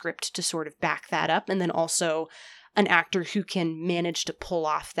the script to sort of back that up. And then also an actor who can manage to pull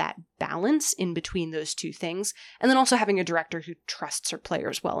off that balance in between those two things. And then also having a director who trusts her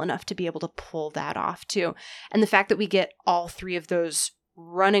players well enough to be able to pull that off too. And the fact that we get all three of those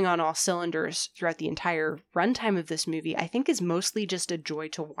running on all cylinders throughout the entire runtime of this movie, I think is mostly just a joy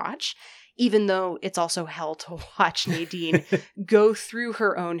to watch, even though it's also hell to watch Nadine go through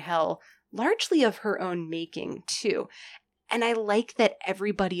her own hell, largely of her own making too. And I like that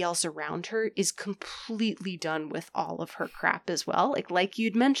everybody else around her is completely done with all of her crap as well. Like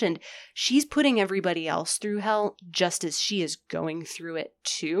you'd mentioned, she's putting everybody else through hell just as she is going through it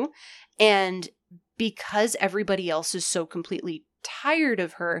too. And because everybody else is so completely tired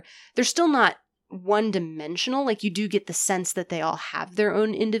of her, they're still not one-dimensional. Like, you do get the sense that they all have their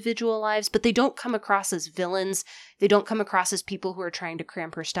own individual lives, but they don't come across as villains. They don't come across as people who are trying to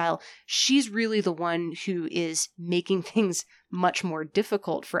cramp her style. She's really the one who is making things much more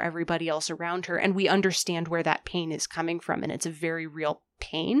difficult for everybody else around her, and we understand where that pain is coming from, and it's a very real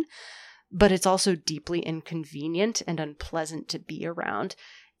pain, but it's also deeply inconvenient and unpleasant to be around.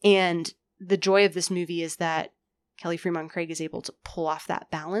 And the joy of this movie is that Kelly Fremon Craig is able to pull off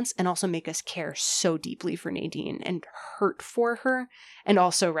that balance and also make us care so deeply for Nadine and hurt for her, and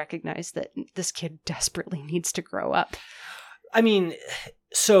also recognize that this kid desperately needs to grow up. I mean,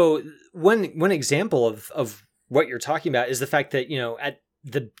 so one example of what you're talking about is the fact that, at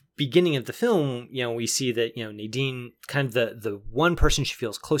the beginning of the film, we see that, Nadine, kind of the one person she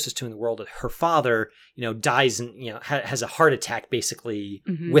feels closest to in the world, her father, dies and, has a heart attack basically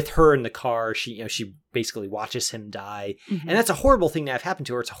with her in the car. She basically watches him die. And that's a horrible thing to have happen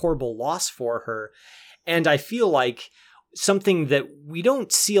to her. It's a horrible loss for her. And I feel like something that we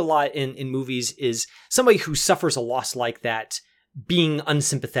don't see a lot in movies is somebody who suffers a loss like that being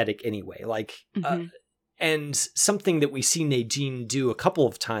unsympathetic anyway. And something that we see Nadine do a couple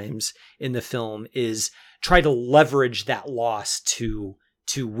of times in the film is try to leverage that loss to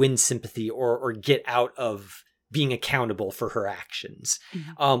win sympathy or get out of being accountable for her actions,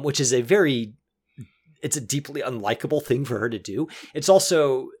 which is it's a deeply unlikable thing for her to do. It's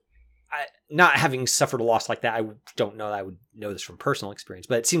also, not having suffered a loss like that, I don't know that I would know this from personal experience,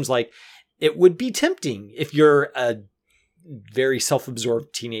 but it seems like it would be tempting if you're a very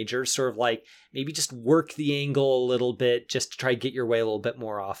self-absorbed teenager, sort of like maybe just work the angle a little bit just to try to get your way a little bit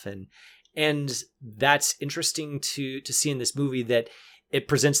more often. And that's interesting to see in this movie, that it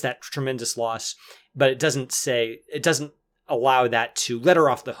presents that tremendous loss, but it doesn't allow that to let her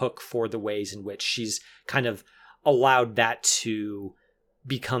off the hook for the ways in which she's kind of allowed that to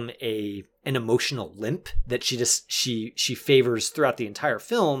become an emotional limp that she favors throughout the entire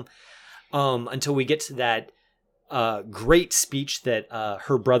film, until we get to that great speech that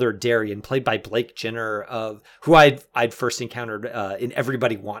her brother Darian, played by Blake Jenner, who I'd first encountered in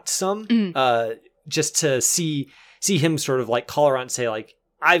Everybody Wants Some, just to see him sort of like call her out and say, like,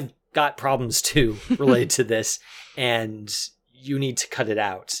 I've got problems too related to this, and you need to cut it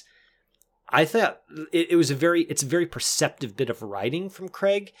out. I thought it's a very perceptive bit of writing from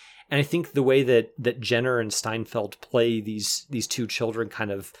Craig, and I think the way that Jenner and Steinfeld play these two children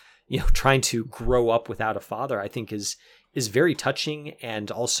kind of, trying to grow up without a father, I think is very touching,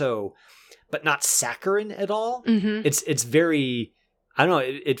 and also but not saccharine at all. Mm-hmm. It's very, I don't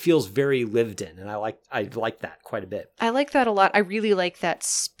know, it feels very lived in, and I like that quite a bit. I like that a lot. I really like that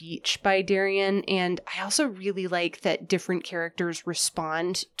speech by Darian, and I also really like that different characters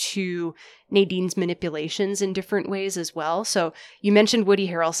respond to Nadine's manipulations in different ways as well. So you mentioned Woody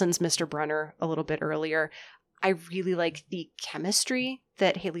Harrelson's Mr. Brunner a little bit earlier. I really like the chemistry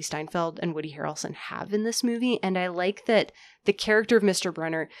that Haley Steinfeld and Woody Harrelson have in this movie, and I like that the character of Mr.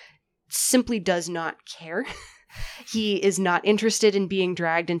 Brunner simply does not care. He is not interested in being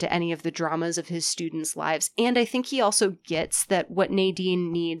dragged into any of the dramas of his students' lives. And I think he also gets that what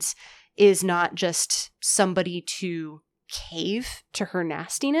Nadine needs is not just somebody to cave to her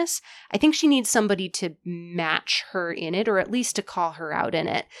nastiness. I think she needs somebody to match her in it, or at least to call her out in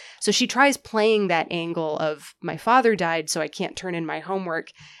it. So she tries playing that angle of, my father died, so I can't turn in my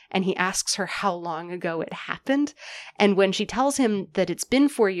homework. And he asks her how long ago it happened. And when she tells him that it's been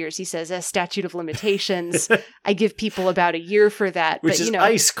 4 years, he says, a statute of limitations. I give people about a year for that. Which but, is you know,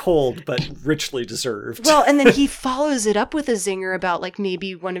 ice cold, but richly deserved. Well, and then he follows it up with a zinger about, like,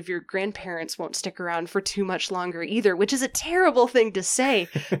 maybe one of your grandparents won't stick around for too much longer either, which is a terrible thing to say,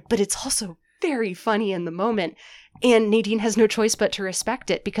 but it's also very funny in the moment. And Nadine has no choice but to respect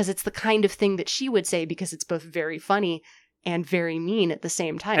it, because it's the kind of thing that she would say, because it's both very funny and very mean at the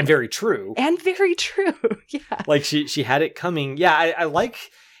same time. And very true. And very true. Yeah. Like she had it coming. Yeah, I like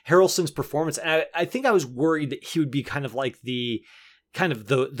Harrelson's performance. And I think I was worried that he would be kind of like the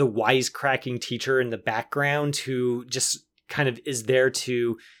wisecracking teacher in the background who just kind of is there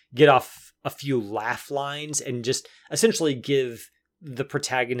to get off a few laugh lines and just essentially give the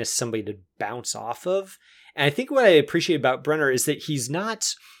protagonist somebody to bounce off of. And I think what I appreciate about Brunner is that he's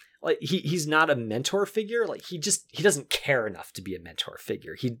not like he's not a mentor figure. Like he doesn't care enough to be a mentor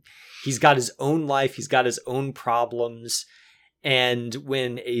figure. He's got his own life. He's got his own problems. And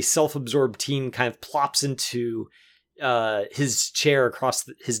when a self-absorbed teen kind of plops into his chair across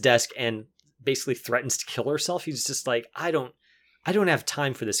his desk and basically threatens to kill herself, he's just like, I don't have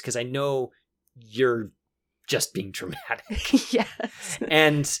time for this, because I know you're just being dramatic. Yes.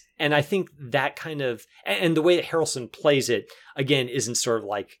 And I think that kind of, and the way that Harrelson plays it, again, isn't sort of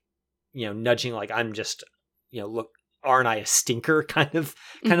like, nudging, like, I'm just, look, aren't I a stinker kind of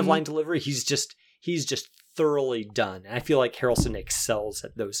line delivery. He's just thoroughly done. And I feel like Harrelson excels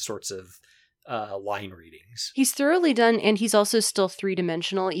at those sorts of line readings. He's thoroughly done, and he's also still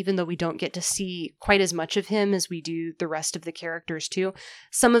three-dimensional, even though we don't get to see quite as much of him as we do the rest of the characters too.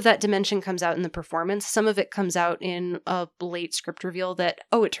 Some of that dimension comes out in the performance. Some of it comes out in a late script reveal that,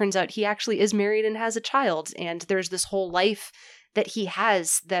 it turns out he actually is married and has a child, and there's this whole life that he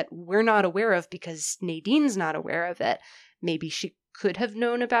has that we're not aware of because Nadine's not aware of it. Maybe she could have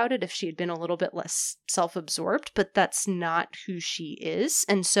known about it if she had been a little bit less self-absorbed, but that's not who she is.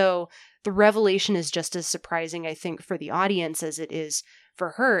 And so the revelation is just as surprising, I think, for the audience as it is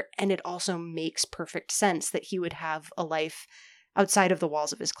for her. And it also makes perfect sense that he would have a life outside of the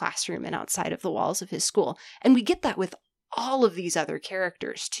walls of his classroom and outside of the walls of his school. And we get that with all of these other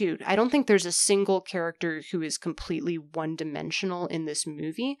characters too. I don't think there's a single character who is completely one-dimensional in this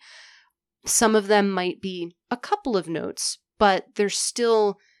movie. Some of them might be a couple of notes, but they're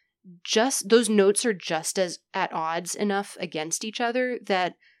still just, those notes are just as at odds enough against each other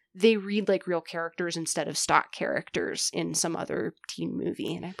that they read like real characters instead of stock characters in some other teen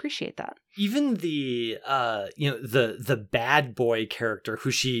movie. And I appreciate that. Even the the bad boy character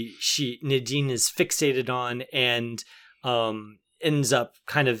who Nadine is fixated on and ends up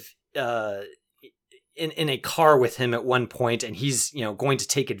kind of in a car with him at one point, and he's going to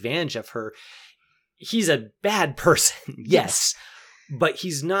take advantage of her. He's a bad person, yes, but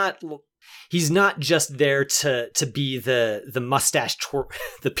he's not just there to be the mustache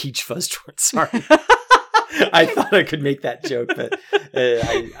the peach fuzz sorry. I thought I could make that joke, but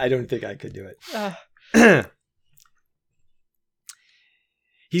I don't think I could do it.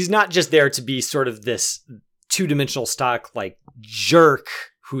 He's not just there to be sort of this two-dimensional stock like jerk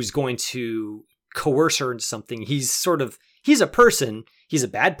who's going to coerce her into something. He's a person. He's a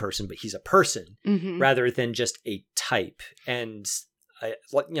bad person, but he's a person rather than just a type. And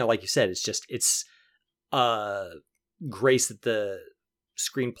like you said, it's grace that the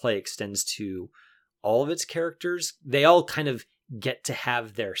screenplay extends to all of its characters. They all kind of get to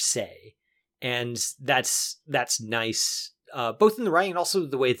have their say, and that's nice. Both in the writing and also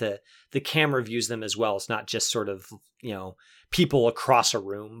the way the camera views them as well. It's not just sort of, people across a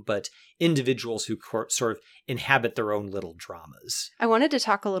room, but individuals who sort of inhabit their own little dramas. I wanted to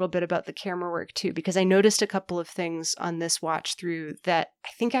talk a little bit about the camera work too, because I noticed a couple of things on this watch through that I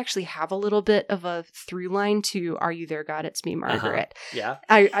think actually have a little bit of a through line to Are You There, God? It's Me, Margaret. Yeah.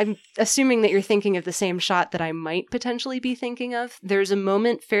 I'm assuming that you're thinking of the same shot that I might potentially be thinking of. There's a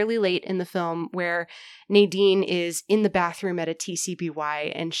moment fairly late in the film where Nadine is in the bathroom at a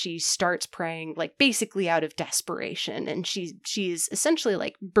TCBY and she starts praying, like basically out of desperation. And she's essentially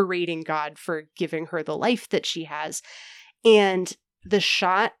like berating God for giving her the life that she has. And the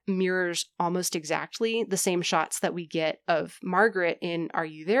shot mirrors almost exactly the same shots that we get of Margaret in Are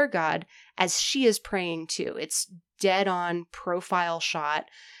You There, God? As she is praying too. It's dead on profile shot.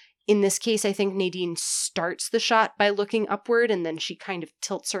 In this case, I think Nadine starts the shot by looking upward, and then she kind of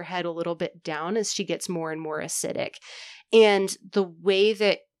tilts her head a little bit down as she gets more and more acidic. And the way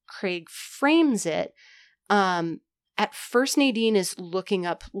that Craig frames it, at first Nadine is looking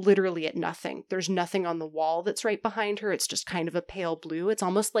up literally at nothing. There's nothing on the wall that's right behind her. It's just kind of a pale blue. It's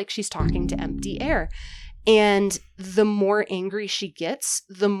almost like she's talking to empty air. And the more angry she gets,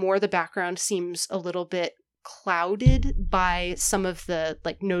 the more the background seems a little bit clouded by some of the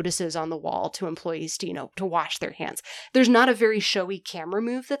like notices on the wall to employees to, to wash their hands. There's not a very showy camera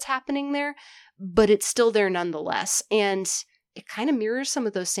move that's happening there, but it's still there nonetheless. And it kind of mirrors some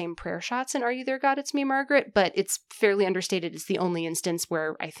of those same prayer shots in Are You There, God? It's Me, Margaret, but it's fairly understated. It's the only instance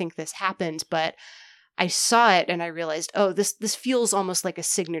where I think this happened, but I saw it and I realized, oh, this feels almost like a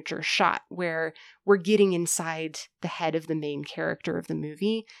signature shot where we're getting inside the head of the main character of the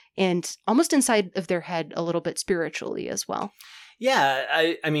movie and almost inside of their head a little bit spiritually as well.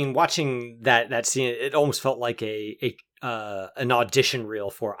 Yeah, I mean, watching that scene, it almost felt like an audition reel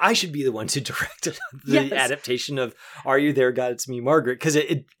for I should be the one to direct the adaptation of Are You There, God? It's Me, Margaret, because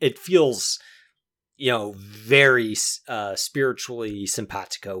it feels very spiritually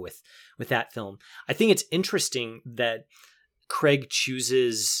simpatico with that film. I think it's interesting that Craig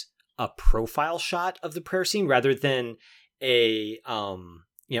chooses a profile shot of the prayer scene rather than a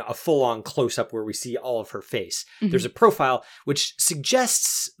full-on close-up where we see all of her face. Mm-hmm. There's a profile which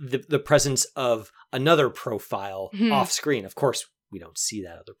suggests the presence of another profile off screen. Of course, we don't see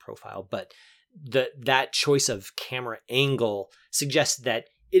that other profile, but that choice of camera angle suggests that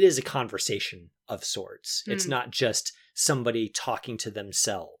it is a conversation of sorts. It's not just somebody talking to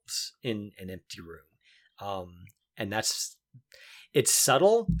themselves in an empty room. And it's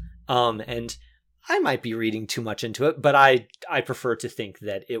subtle. And I might be reading too much into it, but I prefer to think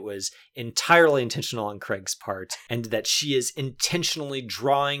that it was entirely intentional on Craig's part and that she is intentionally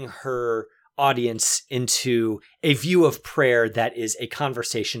drawing her audience into a view of prayer that is a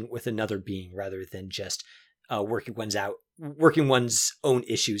conversation with another being rather than just working one's own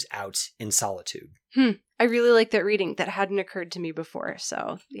issues out in solitude. I really like that reading. That hadn't occurred to me before.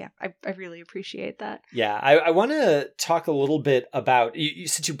 So yeah, I really appreciate that. Yeah, I want to talk a little bit about,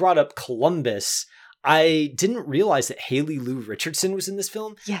 since you brought up Columbus, I didn't realize that Haley Lou Richardson was in this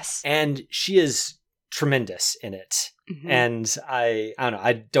film. Yes. And she is tremendous in it. Mm-hmm. And I don't know,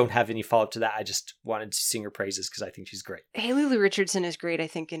 I don't have any follow-up to that. I just wanted to sing her praises because I think she's great. Haley Lou Richardson is great, I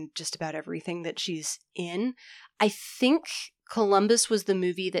think, in just about everything that she's in. I think Columbus was the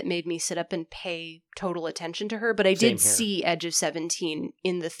movie that made me sit up and pay total attention to her, but I did see Edge of 17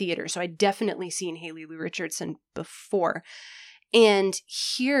 in the theater, so I'd definitely seen Haley Lou Richardson before. And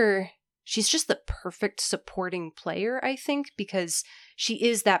here, she's just the perfect supporting player, I think, because she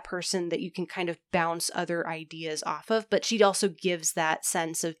is that person that you can kind of bounce other ideas off of, but she also gives that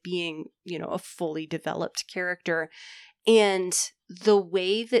sense of being, a fully developed character. And the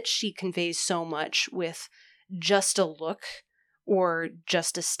way that she conveys so much with just a look or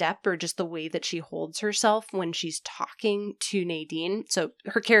just a step or just the way that she holds herself when she's talking to Nadine. So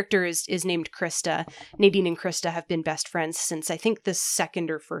her character is named Krista. Nadine and Krista have been best friends since I think the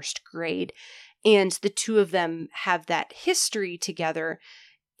second or first grade. And the two of them have that history together.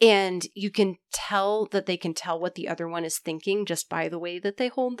 And you can tell that they can tell what the other one is thinking just by the way that they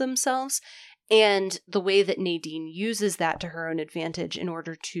hold themselves. And the way that Nadine uses that to her own advantage in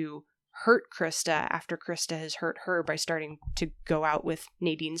order to hurt Krista after Krista has hurt her by starting to go out with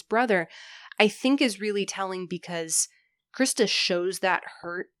Nadine's brother, I think is really telling because Krista shows that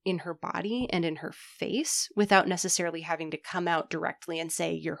hurt in her body and in her face without necessarily having to come out directly and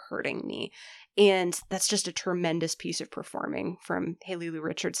say, "You're hurting me." And that's just a tremendous piece of performing from Haley Lou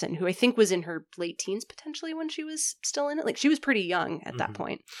Richardson, who I think was in her late teens potentially when she was still in it. Like she was pretty young at that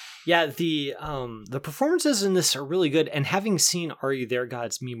point. Yeah, the performances in this are really good. And having seen Are You There, God?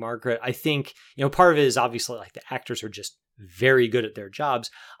 It's Me, Margaret, I think, part of it is obviously like the actors are just very good at their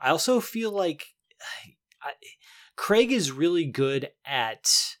jobs. I also feel like Craig is really good at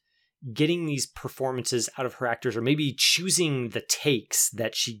getting these performances out of her actors, or maybe choosing the takes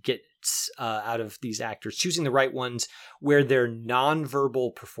that she gets out of these actors, choosing the right ones where their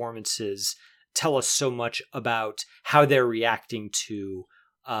nonverbal performances tell us so much about how they're reacting to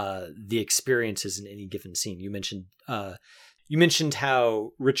the experiences in any given scene. You mentioned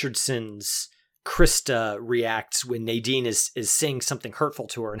how Richardson's Krista reacts when Nadine is saying something hurtful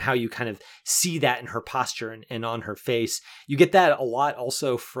to her, and how you kind of see that in her posture and on her face. You get that a lot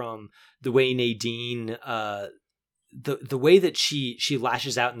also from the way Nadine, the way that she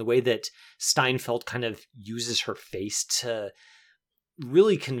lashes out, and the way that Steinfeld kind of uses her face to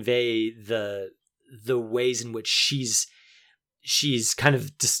really convey the ways in which she's kind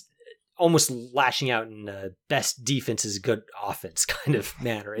of just almost lashing out in a best defense is good offense kind of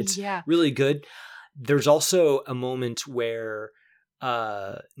manner. It's really good. There's also a moment where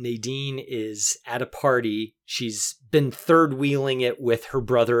Nadine is at a party. She's been third wheeling it with her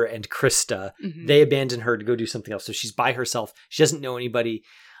brother and Krista. Mm-hmm. They abandon her to go do something else. So she's by herself. She doesn't know anybody.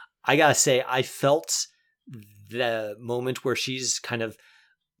 I gotta say, I felt the moment where she's kind of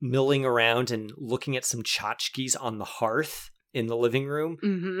milling around and looking at some tchotchkes on the hearth in the living room.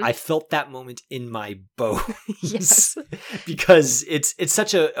 Mm-hmm. I felt that moment in my bones. Yes. Because it's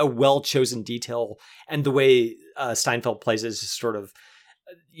such a well-chosen detail, and the way Steinfeld plays it is just sort of,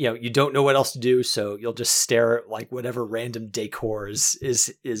 you don't know what else to do, so you'll just stare at like whatever random decor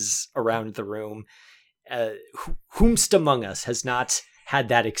is around the room. Whomst among us has not had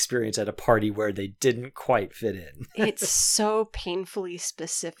that experience at a party where they didn't quite fit in? It's so painfully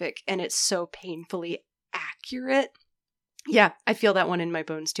specific, and it's so painfully accurate. Yeah, I feel that one in my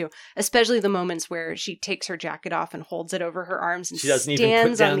bones too. Especially the moments where she takes her jacket off and holds it over her arms, and she doesn't even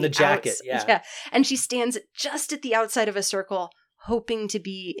put down the jacket. Yeah, and she stands just at the outside of a circle, hoping to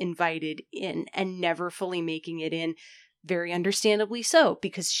be invited in, and never fully making it in. Very understandably so,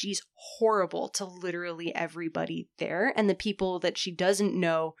 because she's horrible to literally everybody there, and the people that she doesn't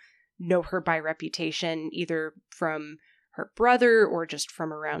know her by reputation, either from her brother or just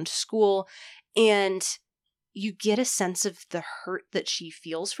from around school. And you get a sense of the hurt that she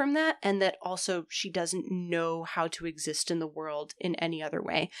feels from that, and that also she doesn't know how to exist in the world in any other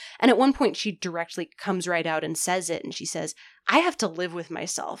way. And at one point she directly comes right out and says it, and she says, I have to live with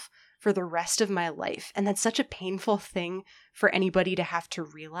myself for the rest of my life. And that's such a painful thing for anybody to have to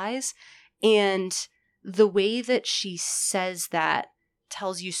realize. And the way that she says that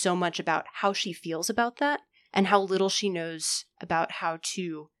tells you so much about how she feels about that, and how little she knows about how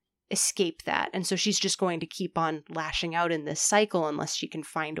to escape that. And so she's just going to keep on lashing out in this cycle unless she can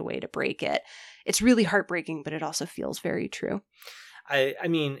find a way to break it. It's really heartbreaking, but it also feels very true. I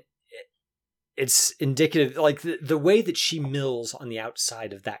mean, it's indicative, like the way that she mills on the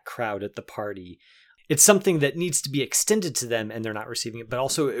outside of that crowd at the party. It's something that needs to be extended to them, and they're not receiving it, but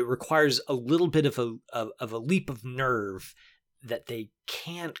also it requires a little bit of a leap of nerve that they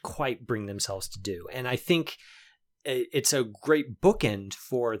can't quite bring themselves to do. And I think it's a great bookend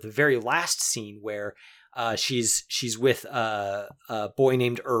for the very last scene where she's with a boy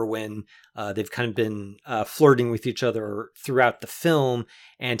named Erwin. They've kind of been flirting with each other throughout the film,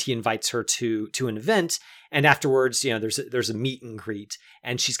 and he invites her to an event. And afterwards, there's a meet and greet,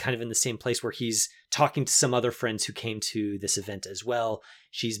 and she's kind of in the same place where he's talking to some other friends who came to this event as well.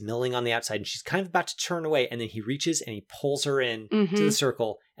 She's milling on the outside, and she's kind of about to turn away, and then he reaches and he pulls her in to the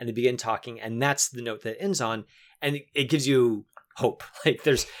circle, and they begin talking, and that's the note that it ends on. And it gives you hope. Like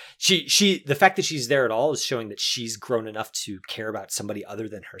the fact that she's there at all is showing that she's grown enough to care about somebody other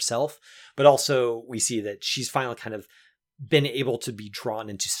than herself. But also we see that she's finally kind of been able to be drawn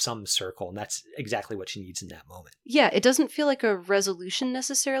into some circle, and that's exactly what she needs in that moment. Yeah, it doesn't feel like a resolution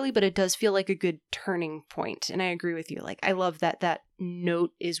necessarily, but it does feel like a good turning point. And I agree with you. Like, I love that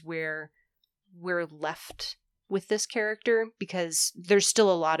note is where we're left with this character, because there's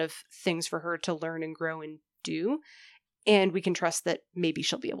still a lot of things for her to learn and grow and do, and we can trust that maybe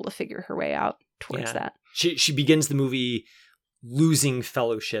she'll be able to figure her way out towards that. She begins the movie losing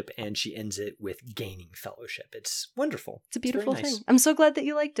fellowship, and she ends it with gaining fellowship. It's wonderful. It's a beautiful thing. I'm so glad that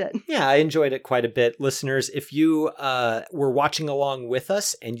you liked it. Yeah, I enjoyed it quite a bit. Listeners, if you were watching along with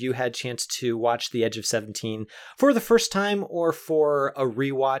us and you had a chance to watch The Edge of 17 for the first time or for a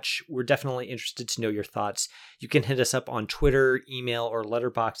rewatch, we're definitely interested to know your thoughts. You can hit us up on Twitter, email, or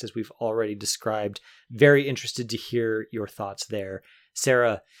Letterboxd, as we've already described. Very interested to hear your thoughts there.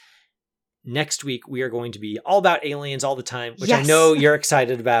 Sarah, next week, we are going to be all about aliens all the time, which I know you're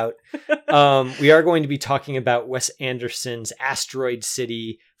excited about. We are going to be talking about Wes Anderson's Asteroid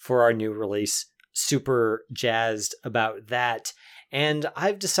City for our new release. super jazzed about that. And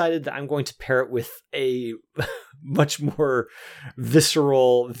I've decided that I'm going to pair it with a much more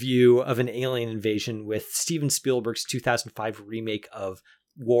visceral view of an alien invasion with Steven Spielberg's 2005 remake of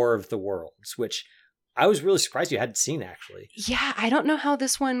War of the Worlds, which I was really surprised you hadn't seen, actually. Yeah, I don't know how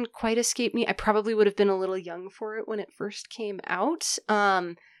this one quite escaped me. I probably would have been a little young for it when it first came out.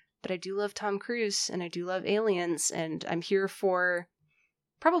 But I do love Tom Cruise, and I do love aliens, and I'm here for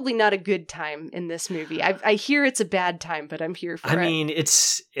probably not a good time in this movie. I hear it's a bad time, but I'm here for it. I mean,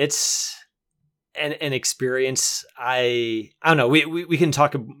 it's an experience. I don't know. We can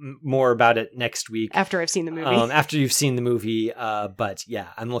talk more about it next week after I've seen the movie. After you've seen the movie. But yeah,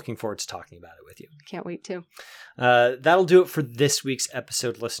 I'm looking forward to talking about it with you. Can't wait to. That'll do it for this week's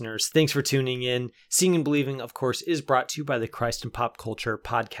episode, listeners. Thanks for tuning in. Seeing and Believing, of course, is brought to you by the Christ and Pop Culture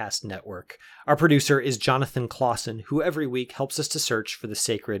Podcast Network. Our producer is Jonathan Clausen, who every week helps us to search for the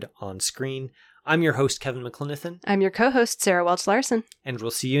sacred on screen. I'm your host, Kevin McLenithan. I'm your co-host, Sarah Welch-Larson. And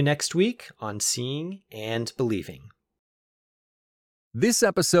we'll see you next week on Seeing and Believing. This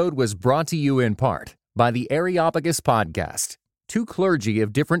episode was brought to you in part by the Areopagus Podcast, two clergy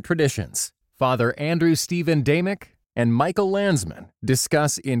of different traditions, Father Andrew Stephen Damick and Michael Landsman,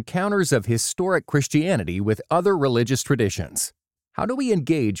 discuss encounters of historic Christianity with other religious traditions. How do we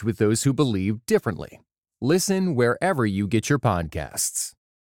engage with those who believe differently? Listen wherever you get your podcasts.